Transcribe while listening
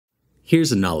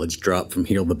Here's a knowledge drop from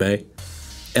Heal the Bay.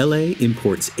 LA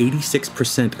imports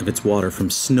 86% of its water from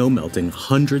snow melting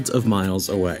hundreds of miles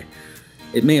away.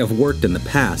 It may have worked in the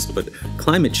past, but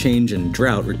climate change and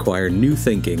drought require new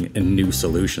thinking and new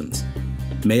solutions.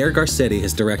 Mayor Garcetti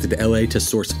has directed LA to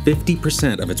source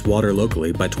 50% of its water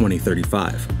locally by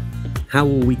 2035. How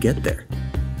will we get there?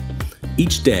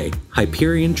 Each day,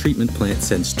 Hyperion Treatment Plant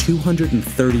sends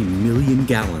 230 million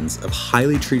gallons of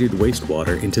highly treated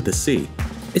wastewater into the sea.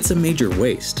 It's a major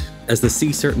waste, as the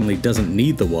sea certainly doesn't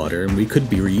need the water and we could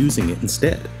be reusing it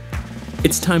instead.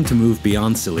 It's time to move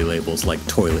beyond silly labels like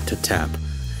toilet to tap.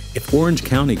 If Orange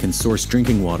County can source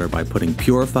drinking water by putting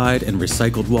purified and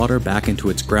recycled water back into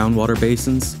its groundwater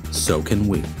basins, so can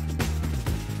we.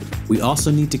 We also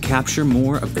need to capture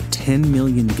more of the 10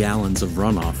 million gallons of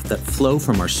runoff that flow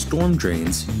from our storm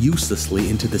drains uselessly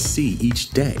into the sea each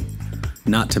day,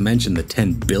 not to mention the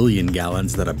 10 billion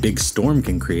gallons that a big storm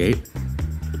can create.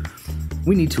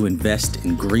 We need to invest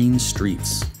in green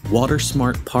streets,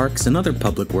 water-smart parks, and other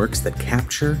public works that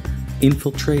capture,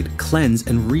 infiltrate, cleanse,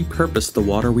 and repurpose the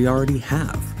water we already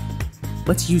have.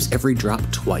 Let's use every drop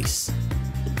twice.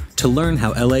 To learn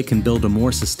how LA can build a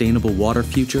more sustainable water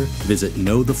future, visit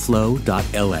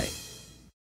knowtheflow.la.